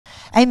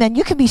Amen.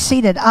 You can be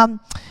seated.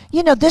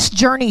 You know, this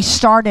journey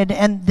started,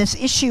 and this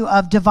issue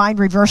of divine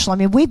reversal. I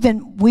mean, we've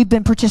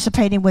been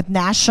participating with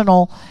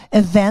national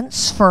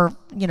events for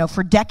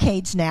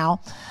decades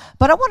now.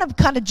 But I want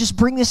to kind of just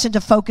bring this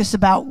into focus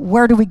about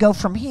where do we go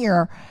from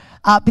here,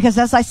 because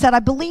as I said, I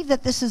believe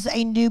that this is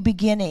a new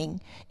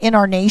beginning in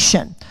our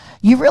nation.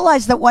 You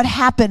realize that what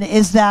happened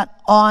is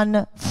that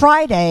on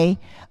Friday,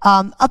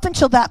 up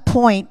until that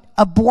point,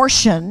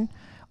 abortion,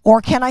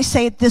 or can I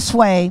say it this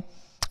way,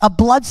 a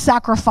blood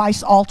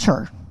sacrifice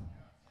altar,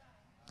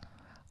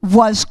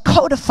 was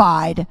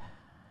codified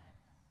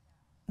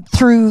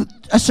through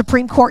a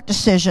Supreme Court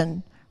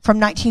decision from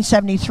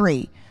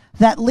 1973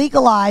 that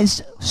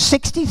legalized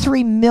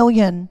 63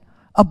 million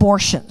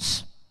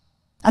abortions.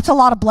 That's a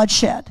lot of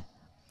bloodshed.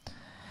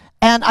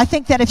 And I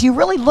think that if you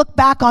really look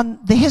back on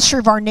the history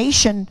of our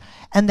nation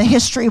and the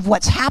history of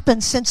what's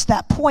happened since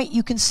that point,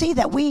 you can see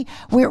that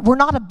we're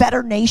not a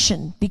better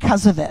nation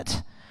because of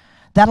it.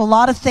 That a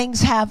lot of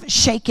things have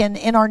shaken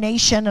in our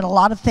nation, and a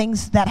lot of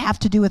things that have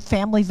to do with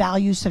family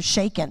values have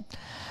shaken.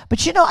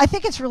 But you know, I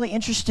think it's really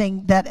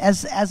interesting that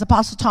as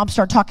Apostle Tom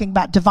started talking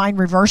about divine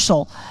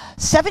reversal,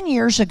 7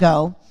 years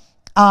ago,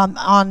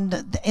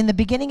 in the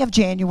beginning of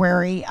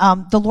January,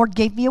 the Lord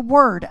gave me a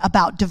word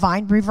about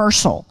divine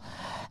reversal.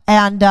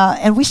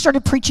 And we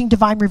started preaching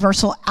divine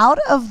reversal out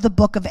of the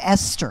book of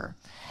Esther.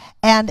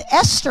 And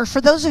Esther, for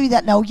those of you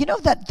that know, you know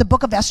that the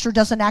book of Esther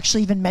doesn't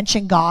actually even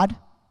mention God.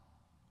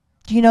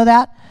 Do you know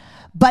that?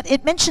 But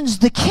it mentions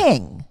the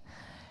king.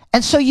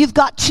 And so you've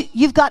got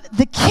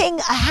the king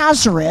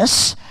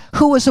Ahasuerus,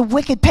 who was a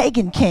wicked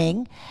pagan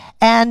king.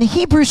 And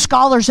Hebrew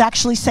scholars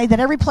actually say that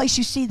every place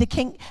you see the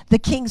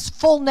king's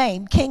full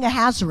name, King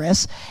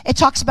Ahasuerus, it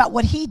talks about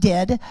what he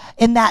did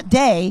in that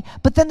day.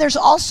 But then there's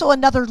also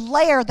another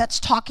layer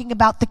that's talking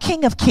about the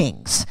King of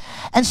Kings.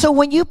 And so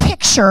when you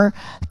picture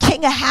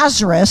King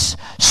Ahasuerus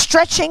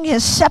stretching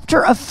his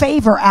scepter of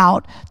favor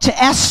out to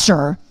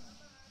Esther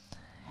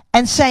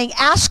and saying,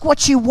 ask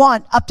what you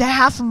want up to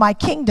half of my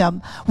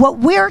kingdom, what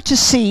we're to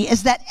see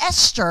is that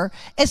Esther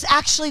is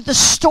actually the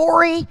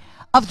story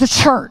of the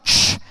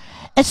church.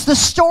 It's the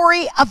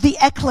story of the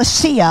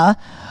ecclesia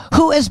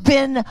who has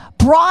been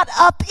brought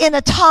up in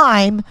a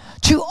time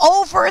to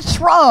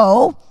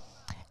overthrow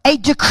a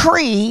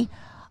decree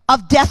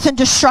of death and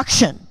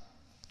destruction.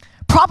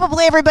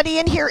 Probably everybody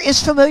in here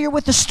is familiar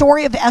with the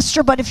story of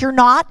Esther, but if you're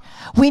not,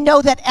 we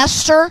know that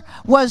Esther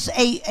was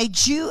a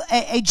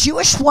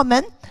Jewish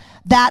woman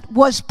that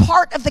was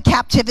part of the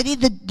captivity.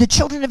 The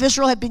children of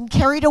Israel had been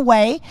carried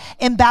away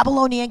in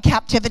Babylonian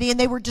captivity, and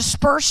they were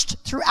dispersed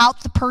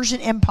throughout the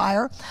Persian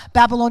Empire,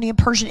 Babylonian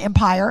Persian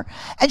Empire.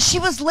 And she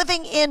was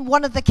living in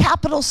one of the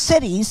capital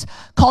cities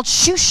called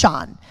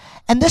Shushan.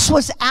 And this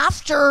was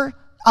after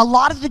a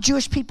lot of the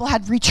Jewish people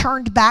had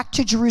returned back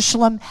to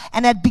Jerusalem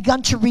and had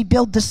begun to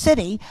rebuild the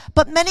city.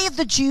 But many of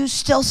the Jews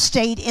still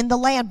stayed in the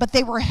land, but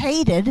they were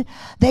hated.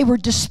 They were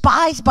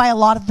despised by a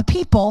lot of the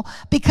people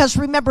because,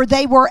 remember,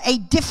 they were a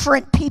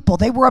different people.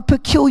 They were a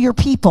peculiar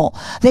people.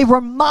 They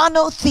were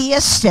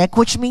monotheistic,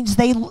 which means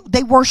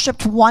they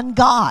worshiped one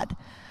God.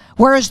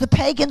 Whereas the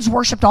pagans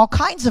worshipped all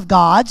kinds of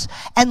gods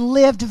and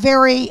lived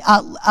very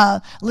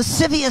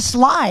lascivious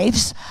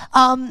lives,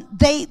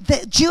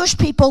 the Jewish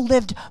people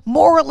lived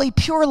morally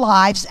pure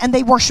lives, and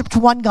they worshipped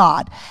one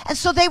God. And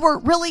so they were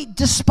really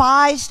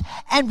despised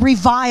and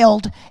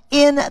reviled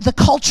in the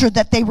culture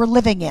that they were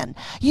living in.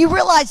 You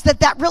realize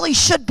that that really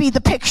should be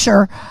the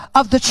picture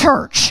of the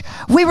church.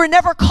 We were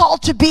never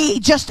called to be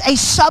just a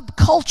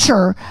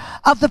subculture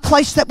of the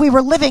place that we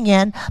were living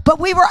in, but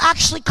we were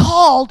actually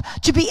called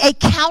to be a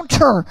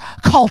counter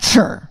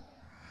culture.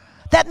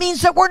 That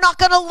means that we're not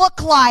going to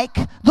look like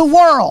the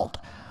world.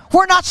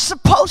 We're not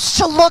supposed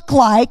to look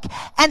like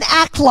and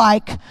act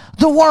like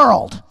the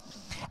world.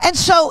 And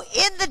so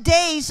in the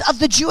days of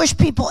the Jewish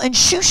people in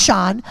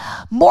Shushan,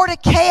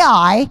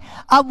 Mordecai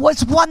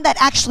was one that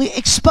actually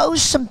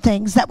exposed some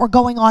things that were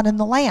going on in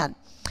the land.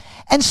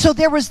 And so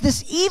there was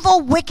this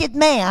evil, wicked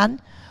man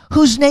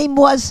whose name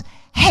was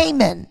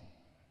Hamon.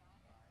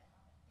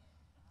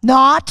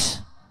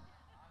 Not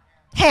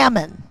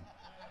Hamon.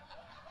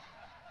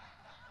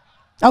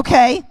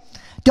 Okay?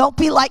 Don't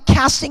be like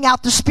casting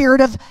out the spirit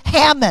of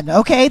Hamon,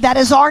 okay? That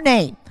is our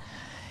name.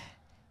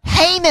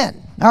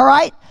 Hamon, all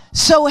right?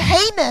 So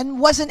Hamon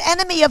was an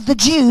enemy of the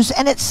Jews,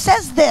 and it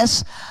says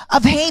this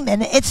of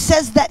Hamon. It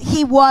says that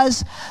he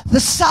was the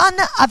son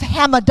of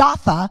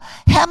Hamadatha.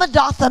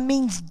 Hamadatha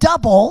means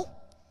double,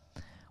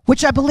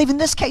 which I believe in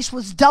this case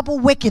was double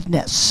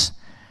wickedness.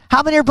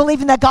 How many are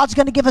believing that God's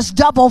going to give us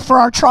double for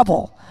our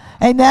trouble?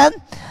 Amen?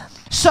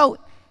 So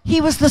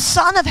he was the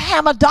son of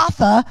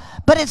Hamadatha,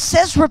 but it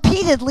says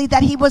repeatedly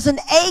that he was an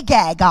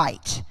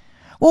Agagite.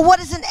 Well, what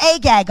is an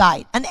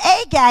Agagite? An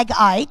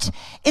Agagite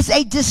is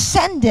a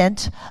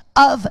descendant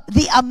of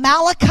the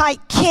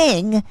Amalekite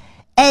king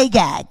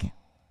Agag.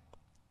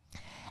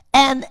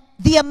 And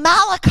the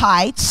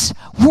Amalekites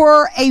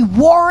were a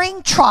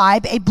warring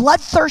tribe, a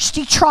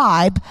bloodthirsty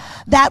tribe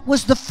that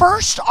was the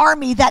first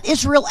army that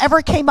Israel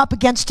ever came up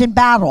against in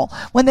battle.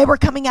 When they were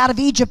coming out of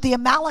Egypt, the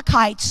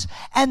Amalekites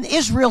and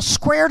Israel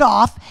squared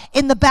off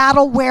in the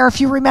battle where, if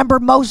you remember,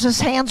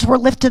 Moses' hands were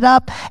lifted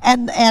up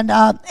and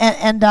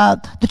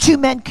the two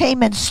men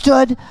came and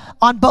stood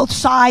on both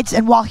sides,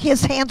 and while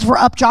his hands were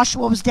up,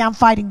 Joshua was down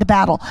fighting the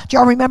battle. Do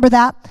y'all remember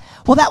that?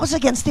 Well, that was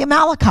against the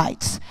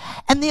Amalekites.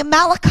 And the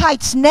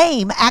Amalekites'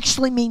 name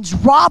actually means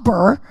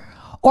robber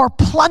or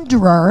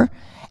plunderer,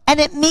 and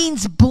it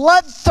means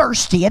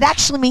bloodthirsty. It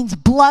actually means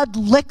blood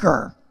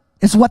liquor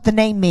is what the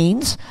name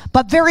means,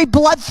 but very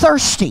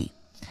bloodthirsty.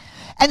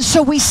 And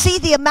so we see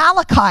the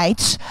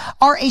Amalekites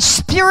are a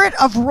spirit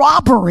of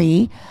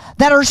robbery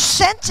that are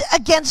sent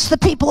against the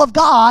people of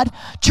God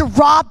to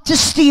rob, to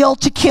steal,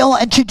 to kill,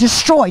 and to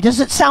destroy.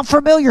 Does it sound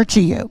familiar to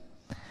you?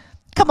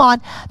 Come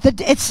on.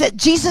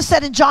 Jesus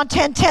said in John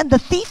 10:10, the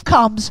thief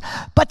comes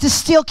but to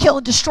steal, kill,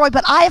 and destroy,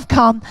 but I have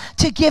come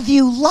to give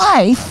you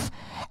life,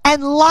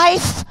 and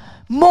life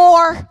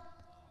more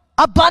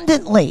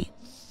abundantly.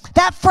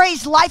 That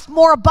phrase, life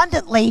more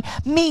abundantly,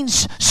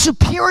 means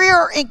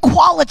superior in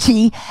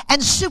quality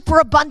and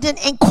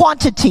superabundant in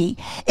quantity,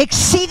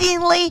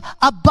 exceedingly,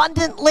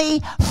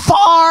 abundantly,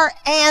 far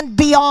and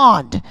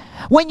beyond.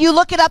 When you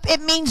look it up,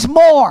 it means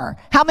more.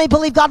 How many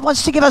believe God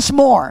wants to give us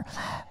more?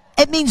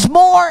 It means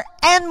more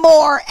and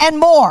more and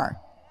more.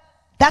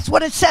 That's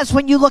what it says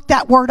when you look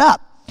that word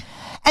up.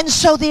 And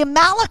so the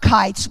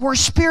Amalekites were a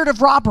spirit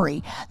of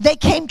robbery. They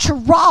came to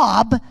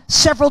rob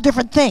several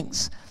different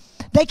things.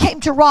 They came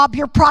to rob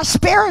your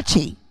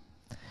prosperity,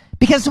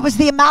 because it was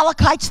the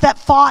Amalekites that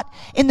fought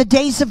in the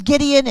days of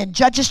Gideon in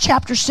Judges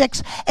chapter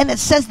 6, and it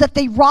says that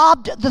they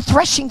robbed the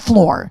threshing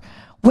floor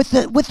with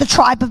the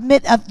tribe of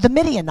the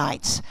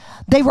Midianites.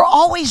 They were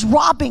always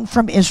robbing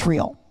from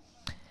Israel.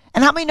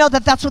 And how many know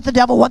that that's what the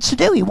devil wants to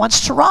do? He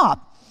wants to rob.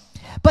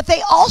 But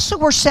they also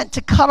were sent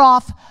to cut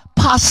off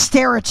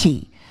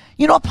posterity.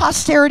 You know what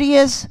posterity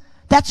is?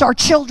 That's our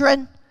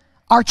children,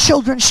 our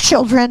children's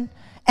children,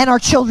 and our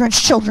children's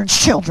children's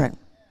children.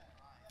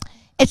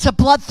 It's a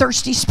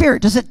bloodthirsty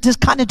spirit. Does it just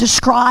kind of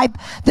describe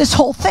this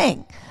whole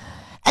thing?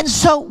 And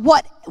so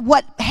what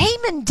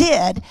Hamon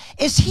did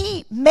is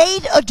he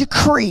made a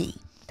decree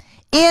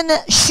in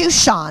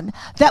Shushan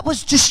that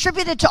was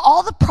distributed to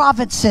all the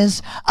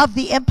provinces of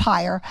the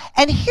empire.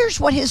 And here's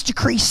what his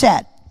decree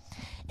said.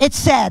 It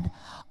said,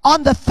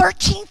 on the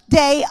 13th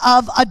day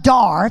of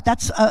Adar,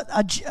 that's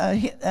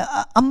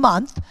a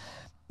month,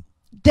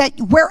 that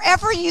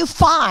wherever you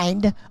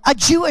find a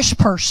Jewish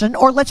person,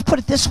 or let's put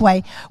it this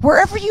way,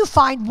 wherever you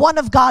find one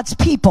of God's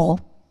people,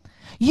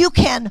 you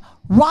can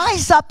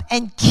rise up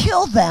and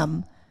kill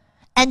them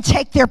and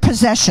take their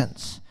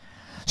possessions.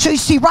 So you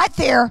see right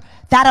there,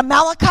 that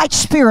Amalekite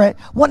spirit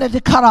wanted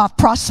to cut off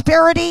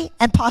prosperity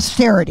and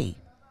posterity.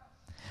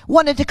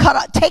 Wanted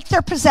to take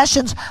their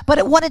possessions, but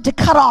it wanted to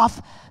cut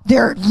off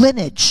their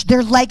lineage,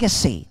 their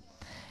legacy.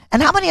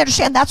 And how many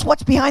understand that's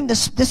what's behind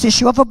this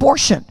issue of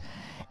abortion?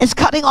 Is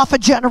cutting off a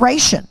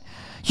generation.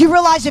 You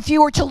realize if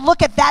you were to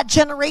look at that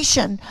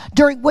generation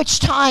during which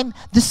time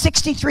the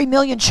 63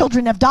 million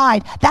children have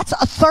died, that's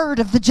a third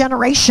of the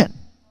generation.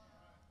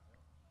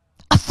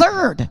 A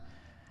third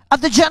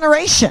of the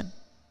generation.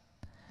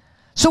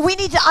 So we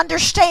need to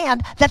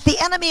understand that the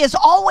enemy has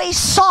always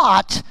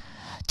sought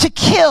to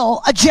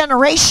kill a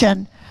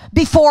generation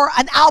before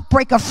an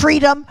outbreak of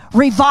freedom,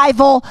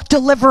 revival,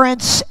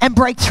 deliverance, and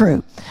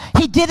breakthrough.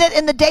 He did it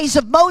in the days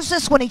of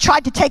Moses when he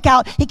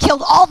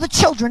killed all the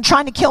children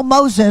trying to kill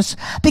Moses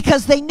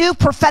because they knew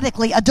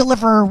prophetically a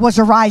deliverer was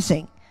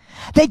arising.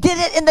 They did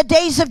it in the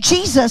days of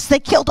Jesus. They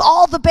killed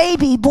all the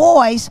baby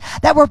boys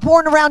that were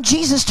born around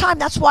Jesus' time.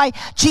 That's why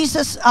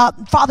Jesus,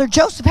 Father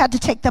Joseph had to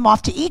take them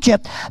off to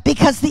Egypt,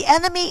 because the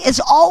enemy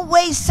is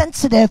always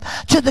sensitive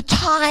to the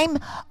time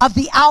of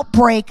the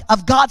outbreak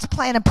of God's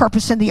plan and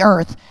purpose in the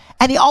earth.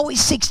 And he always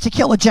seeks to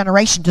kill a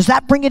generation. Does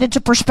that bring it into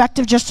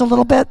perspective just a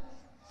little bit?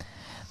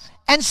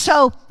 And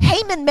so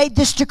Hamon made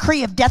this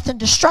decree of death and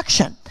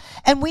destruction.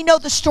 And we know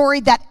the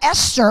story that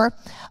Esther,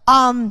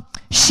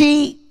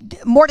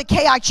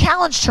 Mordecai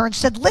challenged her and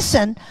said,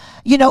 listen,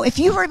 you know, if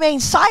you remain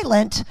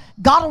silent,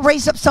 God will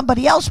raise up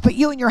somebody else, but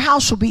you and your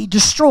house will be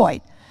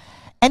destroyed.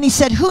 And he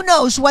said, who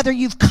knows whether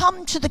you've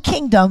come to the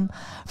kingdom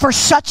for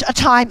such a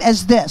time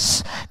as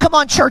this. Come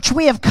on, church,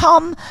 we have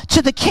come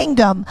to the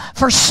kingdom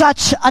for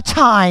such a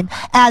time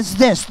as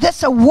this. This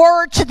is a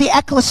word to the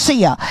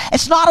ecclesia.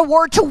 It's not a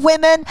word to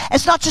women.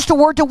 It's not just a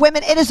word to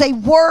women. It is a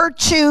word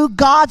to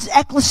God's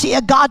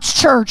ecclesia, God's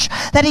church,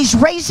 that he's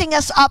raising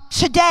us up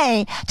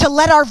today to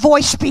let our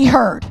voice be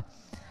heard.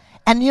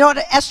 And you know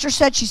what Esther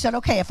said? She said,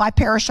 okay, if I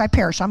perish, I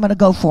perish. I'm going to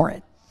go for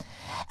it.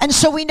 And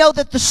so we know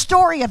that the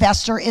story of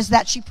Esther is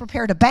that she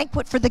prepared a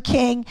banquet for the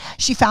king.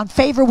 She found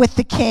favor with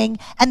the king.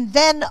 And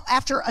then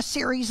after a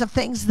series of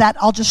things that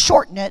I'll just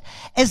shorten it,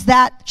 is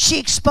that she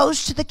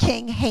exposed to the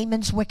king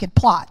Haman's wicked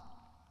plot.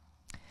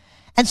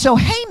 And so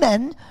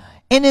Hamon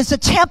in his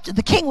attempt,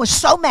 the king was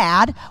so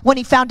mad when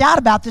he found out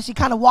about this, he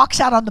kind of walks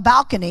out on the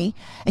balcony,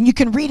 and you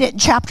can read it in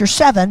chapter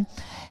 7.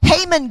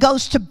 Hamon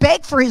goes to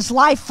beg for his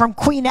life from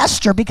Queen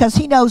Esther because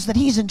he knows that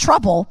he's in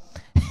trouble.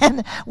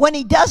 And when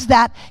he does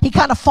that, he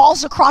kind of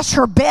falls across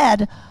her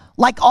bed,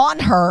 like on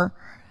her.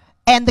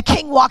 And the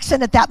king walks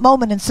in at that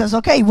moment and says,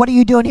 okay, what are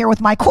you doing here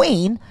with my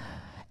queen?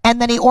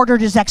 And then he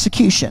ordered his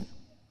execution.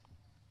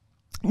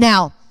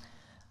 Now,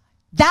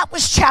 that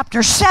was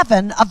chapter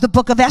 7 of the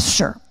book of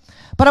Esther.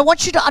 But I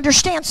want you to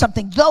understand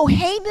something. Though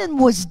Hamon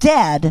was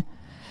dead,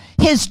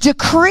 his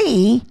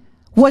decree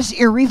was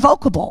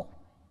irrevocable.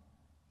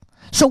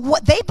 So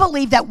what they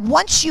believe that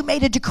once you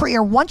made a decree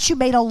or once you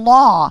made a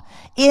law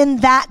in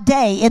that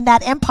day, in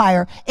that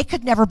empire, it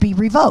could never be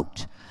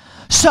revoked.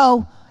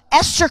 So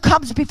Esther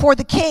comes before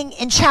the king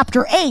in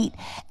chapter 8,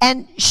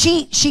 and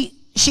she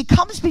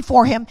comes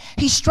before him.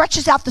 He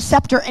stretches out the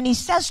scepter and he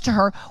says to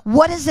her,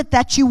 what is it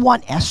that you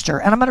want,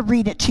 Esther? And I'm going to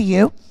read it to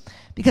you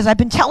because I've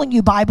been telling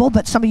you Bible,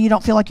 but some of you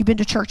don't feel like you've been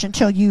to church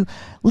until you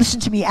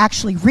listen to me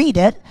actually read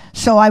it.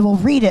 So I will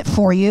read it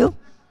for you.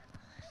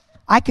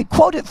 I could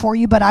quote it for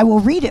you, but I will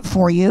read it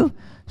for you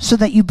so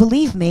that you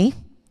believe me.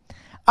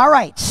 All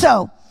right,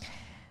 so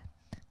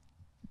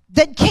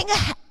then King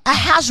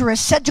Ahasuerus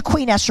said to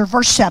Queen Esther,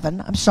 verse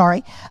 7,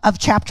 of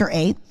chapter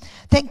 8,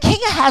 then King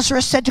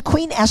Ahasuerus said to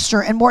Queen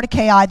Esther and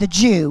Mordecai the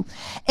Jew,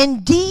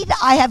 indeed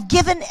I have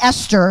given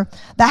Esther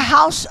the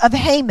house of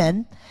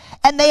Hamon,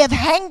 and they have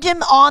hanged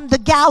him on the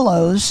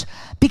gallows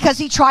because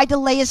he tried to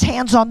lay his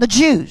hands on the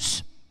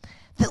Jews.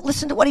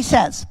 Listen to what he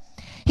says.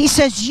 He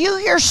says, you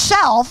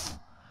yourself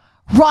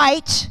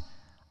write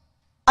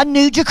a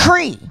new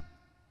decree.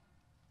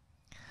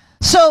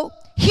 So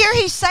here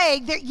he's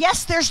saying that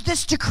yes, there's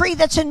this decree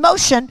that's in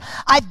motion.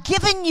 I've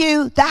given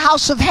you the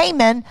house of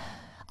Hamon.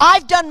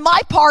 I've done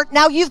my part.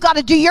 Now you've got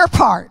to do your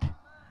part.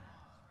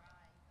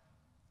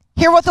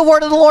 Hear what the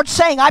word of the Lord's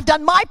saying. I've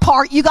done my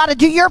part. You got to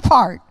do your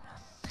part.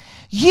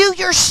 You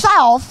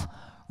yourself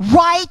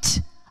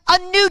write a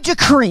new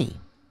decree.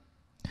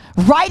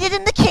 Write it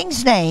in the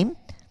king's name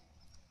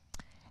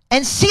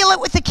and seal it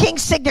with the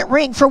king's signet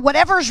ring. For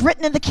whatever is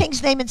written in the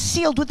king's name and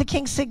sealed with the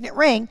king's signet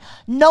ring,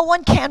 no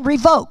one can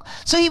revoke.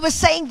 So he was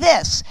saying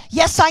this.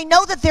 Yes, I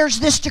know that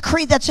there's this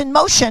decree that's in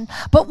motion,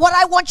 but what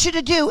I want you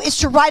to do is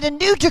to write a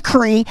new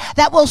decree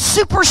that will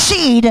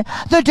supersede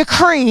the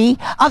decree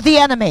of the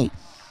enemy.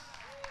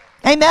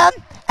 Amen?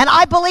 And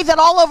I believe that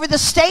all over the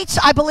states,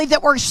 I believe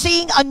that we're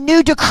seeing a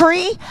new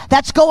decree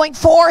that's going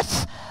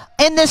forth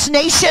in this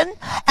nation,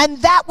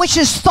 and that which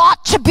is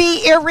thought to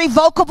be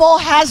irrevocable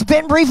has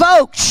been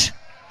revoked.